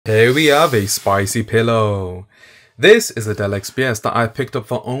Here we have a spicy pillow. This is a Dell XPS that I picked up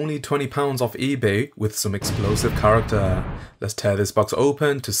for only £20 off eBay with some explosive character. Let's tear this box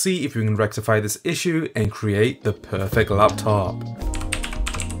open to see if we can rectify this issue and create the perfect laptop.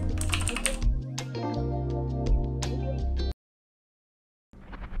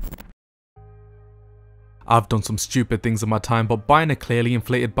 I've done some stupid things in my time, but buying a clearly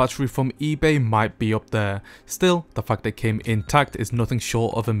inflated battery from eBay might be up there. Still, the fact that it came intact is nothing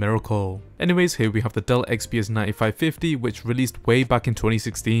short of a miracle. Anyways, here we have the Dell XPS 9550, which released way back in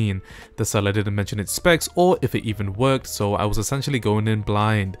 2016. The seller didn't mention its specs or if it even worked, so I was essentially going in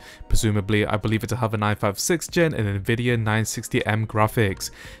blind. Presumably, I believe it to have an i5 6th gen and NVIDIA 960M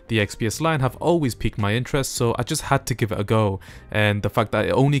graphics. The XPS line have always piqued my interest, so I just had to give it a go. And the fact that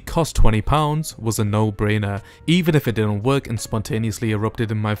it only cost £20 was a no-brainer, even if it didn't work and spontaneously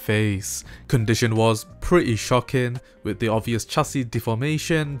erupted in my face. Condition was pretty shocking, with the obvious chassis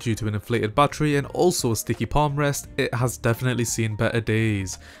deformation due to an inflated battery and also a sticky palm rest. It has definitely seen better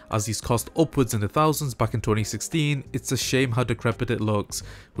days. As these cost upwards in the thousands back in 2016, it's a shame how decrepit it looks.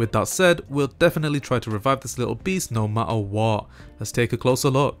 With that said, we'll definitely try to revive this little beast no matter what. Let's take a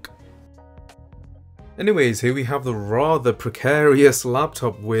closer look. Anyways, here we have the rather precarious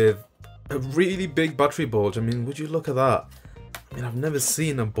laptop with a really big battery bulge. I mean, would you look at that? I mean, I've never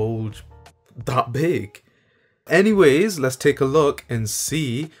seen a bulge that big. Anyways, let's take a look and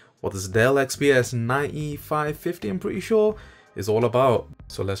see what this Dell XPS 9550, I'm pretty sure, is all about.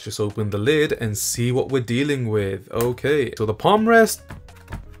 So let's just open the lid and see what we're dealing with. Okay, so the palm rest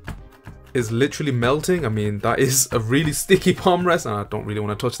is literally melting. I mean, that is a really sticky palm rest and I don't really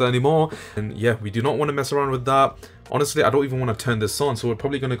want to touch that anymore. And yeah, we do not want to mess around with that. Honestly, I don't even want to turn this on, so we're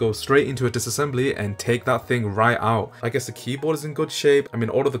probably going to go straight into a disassembly and take that thing right out. I guess the keyboard is in good shape. I mean,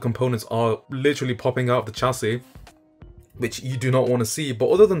 all of the components are literally popping out of the chassis, which you do not want to see.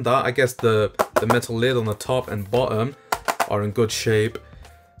 But other than that, I guess the metal lid on the top and bottom are in good shape.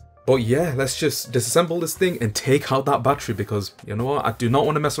 But yeah, let's just disassemble this thing and take out that battery, because you know what, I do not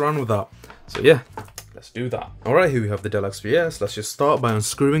want to mess around with that. So yeah, let's do that. Alright, here we have the Dell XPS. Let's just start by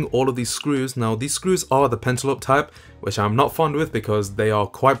unscrewing all of these screws. Now these screws are the pentalobe type, which I'm not fond with because they are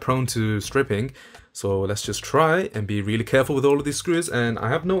quite prone to stripping. So let's just try and be really careful with all of these screws. And I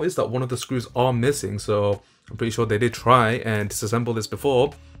have noticed that one of the screws are missing, so I'm pretty sure they did try and disassemble this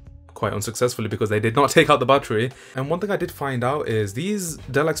before, quite unsuccessfully, because they did not take out the battery. And one thing I did find out is these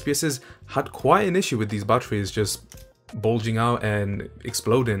Dell XPSs had quite an issue with these batteries just bulging out and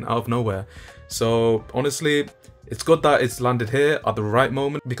exploding out of nowhere. So honestly, it's good that it's landed here at the right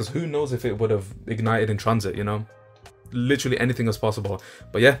moment, because who knows if it would have ignited in transit, you know? Literally anything is possible.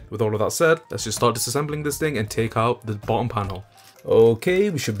 But yeah, with all of that said, let's just start disassembling this thing and take out the bottom panel. Okay,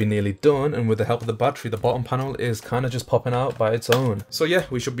 we should be nearly done, and with the help of the battery, the bottom panel is kind of just popping out by its own. So yeah,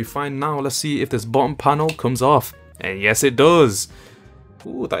 we should be fine now. Let's see if this bottom panel comes off. And yes, it does.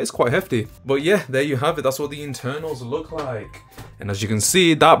 Ooh, that is quite hefty. But yeah, there you have it. That's what the internals look like. And as you can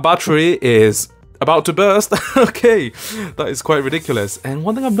see, that battery is about to burst. Okay, that is quite ridiculous. And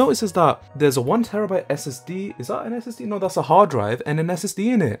one thing I've noticed is that there's a 1TB SSD. Is that an SSD? No, that's a hard drive and an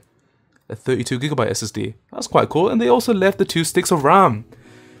SSD in it. A 32GB SSD. That's quite cool. And they also left the 2 sticks of RAM.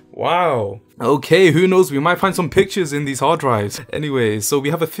 Wow. Okay, who knows? We might find some pictures in these hard drives. Anyway, so we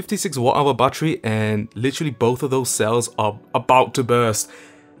have a 56 watt-hour battery and literally both of those cells are about to burst.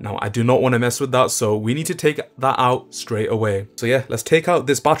 Now, I do not want to mess with that, so we need to take that out straight away. So yeah, let's take out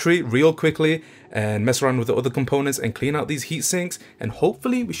this battery real quickly and mess around with the other components and clean out these heat sinks, and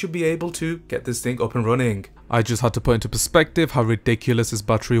hopefully we should be able to get this thing up and running. I just had to put into perspective how ridiculous this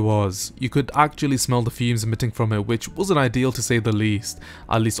battery was. You could actually smell the fumes emitting from it, which wasn't ideal to say the least.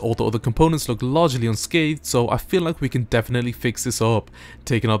 At least all the other components look largely unscathed, so I feel like we can definitely fix this up.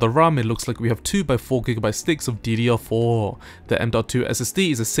 Taking out the RAM, it looks like we have 2x4GB sticks of DDR4. The M.2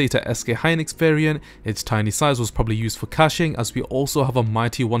 SSD is a SATA SK Hynix variant. Its tiny size was probably used for caching, as we also have a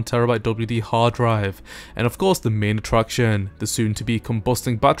mighty 1TB WD hard drive. And of course, the main attraction, the soon-to-be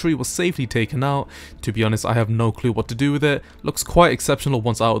combusting battery, was safely taken out. To be honest, I have no clue what to do with it. Looks quite exceptional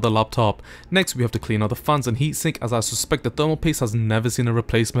once out of the laptop. Next, we have to clean out the fans and heatsink, as I suspect the thermal paste has never seen a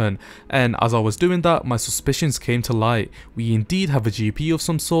replacement. And as I was doing that, my suspicions came to light. We indeed have a GPU of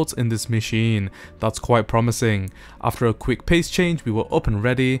some sorts in this machine. That's quite promising. After a quick paste change, we were up and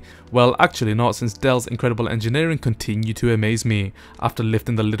ready. Well, actually not, since Dell's incredible engineering continued to amaze me. After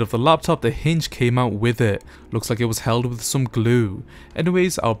lifting the lid of the laptop, the hinge came out with it. Looks like it was held with some glue.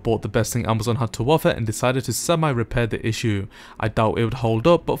 Anyways, I bought the best thing Amazon had to offer and decided to semi-repair the issue. I doubt it would hold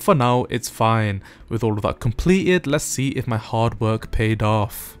up, but for now, it's fine. With all of that completed, let's see if my hard work paid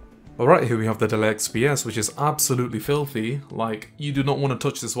off. Alright, here we have the Dell XPS, which is absolutely filthy. Like, you do not want to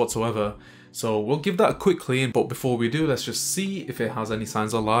touch this whatsoever. So we'll give that a quick clean, but before we do, let's just see if it has any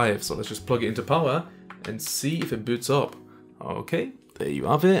signs of life. So let's just plug it into power and see if it boots up. Okay, there you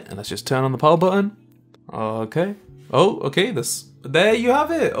have it, and let's just turn on the power button. Okay. Oh, okay, there you have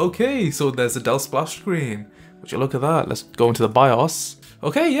it. Okay, so there's a Dell splash screen. Would you look at that? Let's go into the BIOS.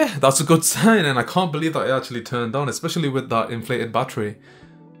 Okay, yeah, that's a good sign, and I can't believe that it actually turned on, especially with that inflated battery.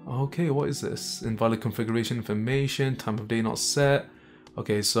 Okay, what is this? Invalid configuration information, time of day not set.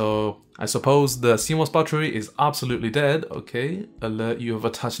 Okay, so I suppose the CMOS battery is absolutely dead. Okay, alert, you have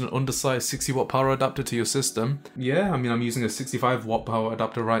attached an undersized 60 watt power adapter to your system. Yeah, I mean, I'm using a 65 watt power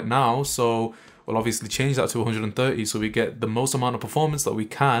adapter right now, so we'll obviously change that to 130 so we get the most amount of performance that we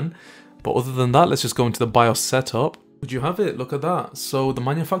can. But other than that, let's just go into the BIOS setup. Would you have it? Look at that. So the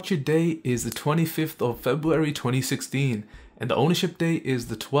manufacture date is the 25th of February 2016. And the ownership date is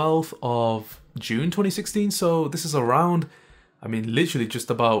the 12th of June 2016. So this is around, I mean, literally just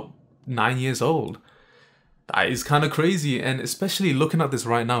about 9 years old. That is kind of crazy. And especially looking at this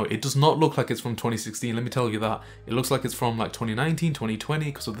right now, it does not look like it's from 2016. Let me tell you that. It looks like it's from like 2019, 2020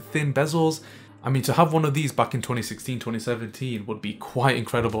 because of the thin bezels. I mean, to have one of these back in 2016, 2017 would be quite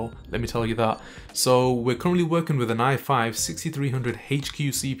incredible, let me tell you that. So we're currently working with an i5 6300 HQ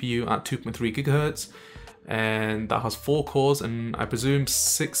CPU at 2.3 GHz, and that has 4 cores and I presume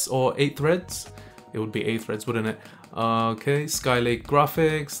 6 or 8 threads. It would be 8 threads, wouldn't it? Okay, Skylake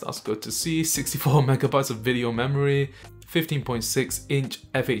graphics, that's good to see. 64 megabytes of video memory, 15.6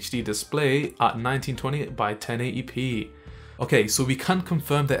 inch FHD display at 1920 by 1080p. Okay, so we can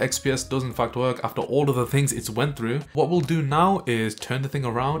confirm that XPS does in fact work after all of the things it's went through. What we'll do now is turn the thing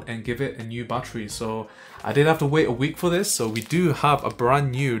around and give it a new battery. So I did have to wait a week for this, so we do have a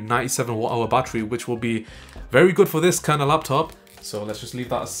brand new 97 watt hour battery, which will be very good for this kind of laptop. So let's just leave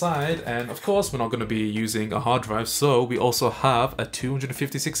that aside, and of course we're not going to be using a hard drive, so we also have a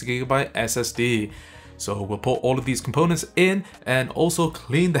 256GB SSD. So we'll put all of these components in and also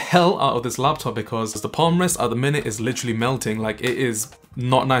clean the hell out of this laptop because the palm rest at the minute is literally melting. Like, it is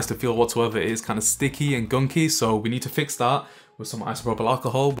not nice to feel whatsoever. It is kind of sticky and gunky, so we need to fix that with some isopropyl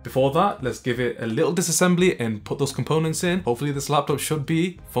alcohol. Before that, let's give it a little disassembly and put those components in. Hopefully this laptop should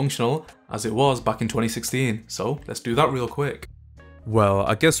be functional as it was back in 2016. So let's do that real quick. Well,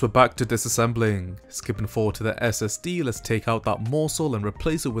 I guess we're back to disassembling. Skipping forward to the SSD, let's take out that morsel and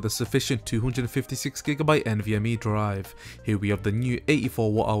replace it with a sufficient 256GB NVMe drive. Here we have the new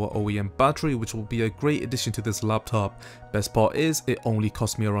 84 watt hour OEM battery, which will be a great addition to this laptop. Best part is, it only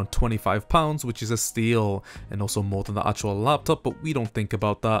cost me around £25, which is a steal, and also more than the actual laptop, but we don't think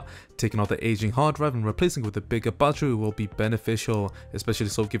about that. Taking out the aging hard drive and replacing it with a bigger battery will be beneficial, especially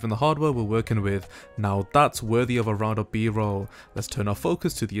so given the hardware we're working with. Now that's worthy of a round of B-roll. Let's turn our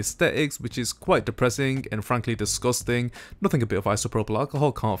focus to the aesthetics, which is quite depressing and frankly disgusting. Nothing a bit of isopropyl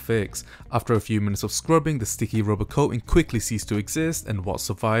alcohol can't fix. After a few minutes of scrubbing, the sticky rubber coating quickly ceased to exist, and what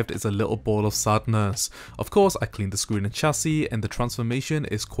survived is a little ball of sadness. Of course, I cleaned the screen and chassis, and the transformation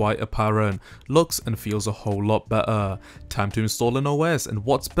is quite apparent. Looks and feels a whole lot better. Time to install an OS, and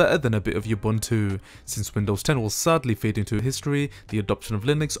what's better than a bit of Ubuntu? Since Windows 10 will sadly fade into history, the adoption of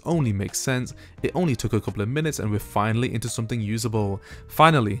Linux only makes sense. It only took a couple of minutes and we're finally into something usable.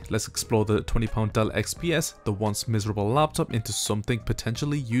 Finally, let's explore the £20 Dell XPS, the once miserable laptop, into something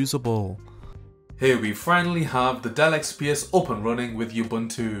potentially usable. Here we finally have the Dell XPS up and running with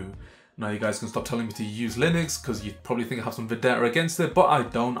Ubuntu. Now you guys can stop telling me to use Linux because you probably think I have some vendetta against it, but I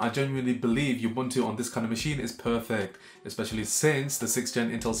don't. I genuinely believe Ubuntu on this kind of machine is perfect, especially since the 6th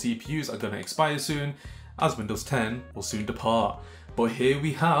gen Intel CPUs are going to expire soon, as Windows 10 will soon depart. But here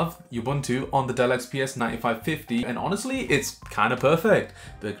we have Ubuntu on the Dell XPS 9550, and honestly, it's kind of perfect.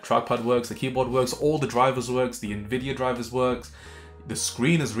 The trackpad works, the keyboard works, all the drivers works, the NVIDIA drivers works. The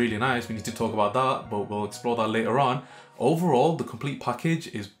screen is really nice, we need to talk about that, but we'll explore that later on. Overall, the complete package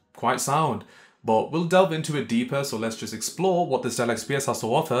is quite sound, but we'll delve into it deeper, so let's just explore what this Dell XPS has to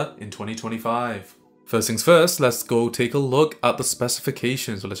offer in 2025. First things first, let's go take a look at the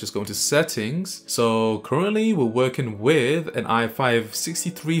specifications. So let's just go into settings. So currently we're working with an i5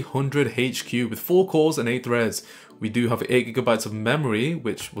 6300 HQ with 4 cores and 8 threads. We do have 8GB of memory,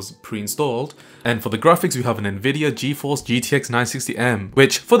 which was pre-installed. And for the graphics, we have an NVIDIA GeForce GTX 960M,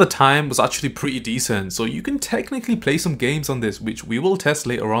 which for the time was actually pretty decent. So you can technically play some games on this, which we will test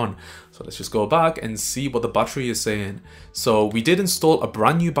later on. So let's just go back and see what the battery is saying. So we did install a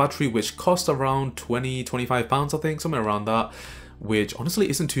brand new battery, which cost around £20–25, I think, somewhere around that, which honestly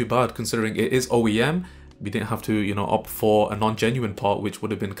isn't too bad considering it is OEM. We didn't have to, you know, opt for a non-genuine part, which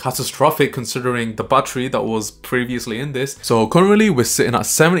would have been catastrophic considering the battery that was previously in this. So currently we're sitting at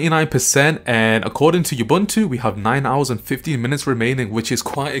 79%, and according to Ubuntu, we have 9 hours and 15 minutes remaining, which is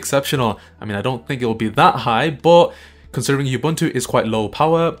quite exceptional. I mean, I don't think it'll be that high, but considering Ubuntu is quite low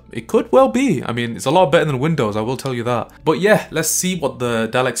power, it could well be. I mean, it's a lot better than Windows, I will tell you that. But yeah, let's see what the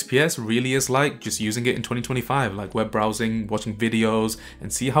Dell XPS really is like just using it in 2025, like web browsing, watching videos,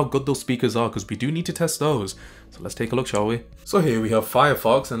 and see how good those speakers are, because we do need to test those. So let's take a look, shall we? So here we have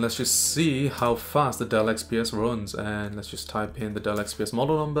Firefox, and let's just see how fast the Dell XPS runs. And let's just type in the Dell XPS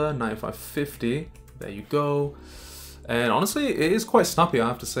model number, 9550. There you go. And honestly, it is quite snappy, I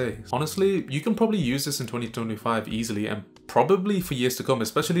have to say. Honestly, you can probably use this in 2025 easily, and probably for years to come,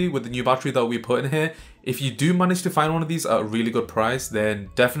 especially with the new battery that we put in here. If you do manage to find one of these at a really good price, then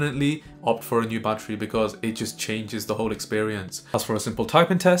definitely opt for a new battery, because it just changes the whole experience. As for a simple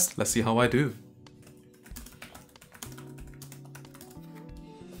typing test, let's see how I do.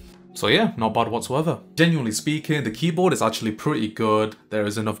 So yeah, not bad whatsoever. Genuinely speaking, the keyboard is actually pretty good. There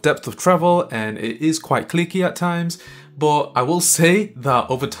is enough depth of travel, and it is quite clicky at times. But I will say that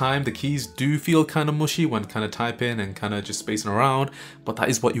over time, the keys do feel kind of mushy when kind of typing and kind of just spacing around. But that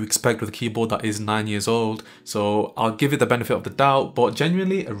is what you expect with a keyboard that is 9 years old. So I'll give it the benefit of the doubt, but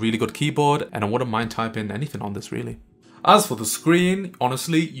genuinely a really good keyboard, and I wouldn't mind typing anything on this really. As for the screen,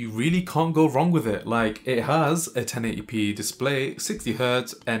 honestly, you really can't go wrong with it. Like, it has a 1080p display,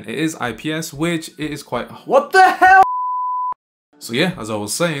 60Hz, and it is IPS, which it is quite... What the hell? So yeah, as I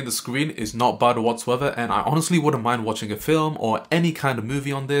was saying, the screen is not bad whatsoever, and I honestly wouldn't mind watching a film or any kind of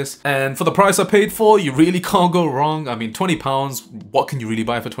movie on this. And for the price I paid for, you really can't go wrong. I mean, £20, what can you really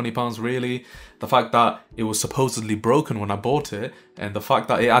buy for £20 really? The fact that it was supposedly broken when I bought it, and the fact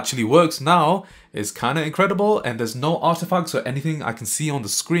that it actually works now is kind of incredible, and there's no artifacts or anything I can see on the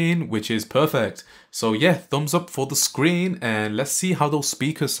screen, which is perfect. So yeah, thumbs up for the screen, and let's see how those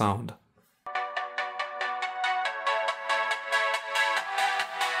speakers sound.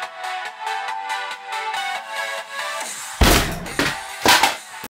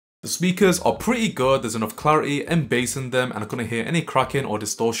 The speakers are pretty good, there's enough clarity and bass in them, and I couldn't hear any cracking or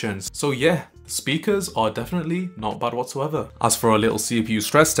distortions. So yeah, the speakers are definitely not bad whatsoever. As for a little CPU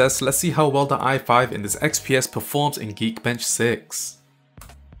stress test, let's see how well the i5 in this XPS performs in Geekbench 6.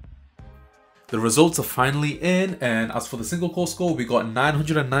 The results are finally in, and as for the single core score, we got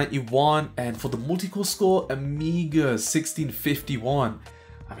 991, and for the multi-core score, a meager 1651.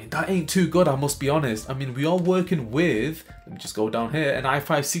 I mean, that ain't too good, I must be honest. I mean, we are working with, let me just go down here, an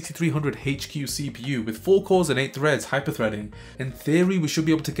i5 6300 HQ CPU with 4 cores and 8 threads, hyperthreading. In theory, we should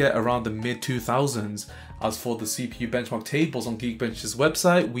be able to get around the mid 2000s. As for the CPU benchmark tables on Geekbench's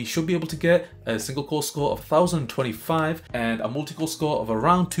website, we should be able to get a single core score of 1025 and a multi-core score of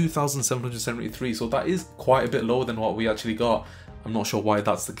around 2773. So that is quite a bit lower than what we actually got. I'm not sure why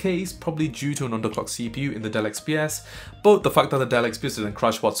that's the case, probably due to an underclocked CPU in the Dell XPS, but the fact that the Dell XPS didn't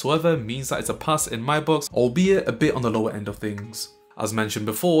crash whatsoever means that it's a pass in my books, albeit a bit on the lower end of things. As mentioned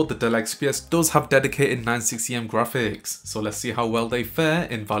before, the Dell XPS does have dedicated 960M graphics, so let's see how well they fare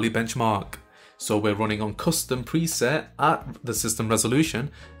in Value Benchmark. So we're running on custom preset at the system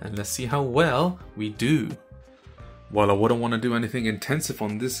resolution, and let's see how well we do. Well, I wouldn't want to do anything intensive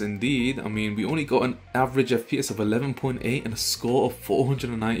on this indeed. I mean, we only got an average FPS of 11.8 and a score of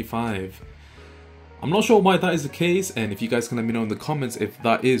 495. I'm not sure why that is the case, and if you guys can let me know in the comments if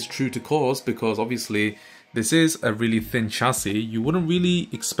that is true to cause, because obviously this is a really thin chassis. You wouldn't really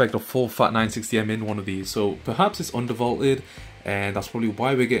expect a full fat 960M in one of these, so perhaps it's undervolted, and that's probably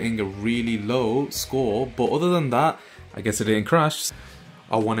why we're getting a really low score. But other than that, I guess it didn't crash.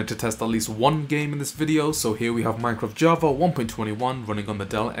 I wanted to test at least one game in this video, so here we have Minecraft Java 1.21 running on the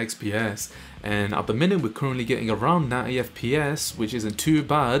Dell XPS, and at the minute we're currently getting around 90 FPS, which isn't too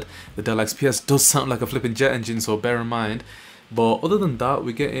bad. The Dell XPS does sound like a flipping jet engine, so bear in mind. But other than that,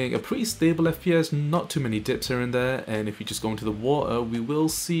 we're getting a pretty stable FPS, not too many dips here and there, and if you just go into the water, we will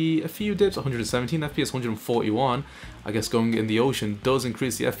see a few dips, 117 FPS, 141. I guess going in the ocean does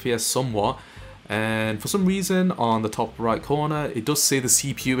increase the FPS somewhat. And for some reason on the top right corner it does say the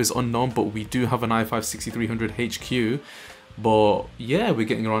CPU is unknown, but we do have an i5 6300 HQ. But yeah, we're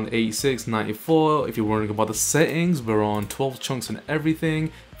getting around 86, 94. If you're wondering about the settings, we're on 12 chunks and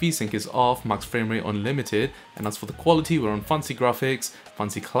everything. VSync is off, max frame rate unlimited. And as for the quality, we're on fancy graphics,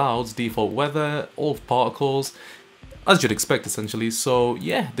 fancy clouds, default weather, all particles, as you'd expect essentially. So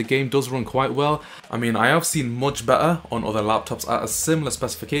yeah, the game does run quite well. I mean, I have seen much better on other laptops at a similar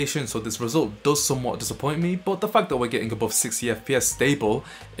specification, so this result does somewhat disappoint me, but the fact that we're getting above 60 FPS stable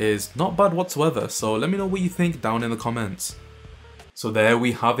is not bad whatsoever. So let me know what you think down in the comments. So there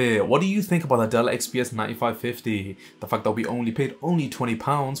we have it. What do you think about the Dell XPS 9550? The fact that we only paid only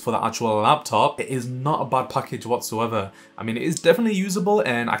 £20 for the actual laptop, it is not a bad package whatsoever. I mean, it is definitely usable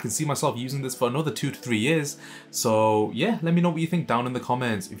and I can see myself using this for another 2 to 3 years. So yeah, let me know what you think down in the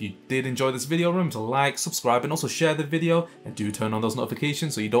comments. If you did enjoy this video, remember to like, subscribe and also share the video, and do turn on those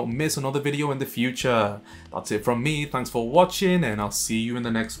notifications so you don't miss another video in the future. That's it from me. Thanks for watching and I'll see you in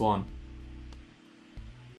the next one.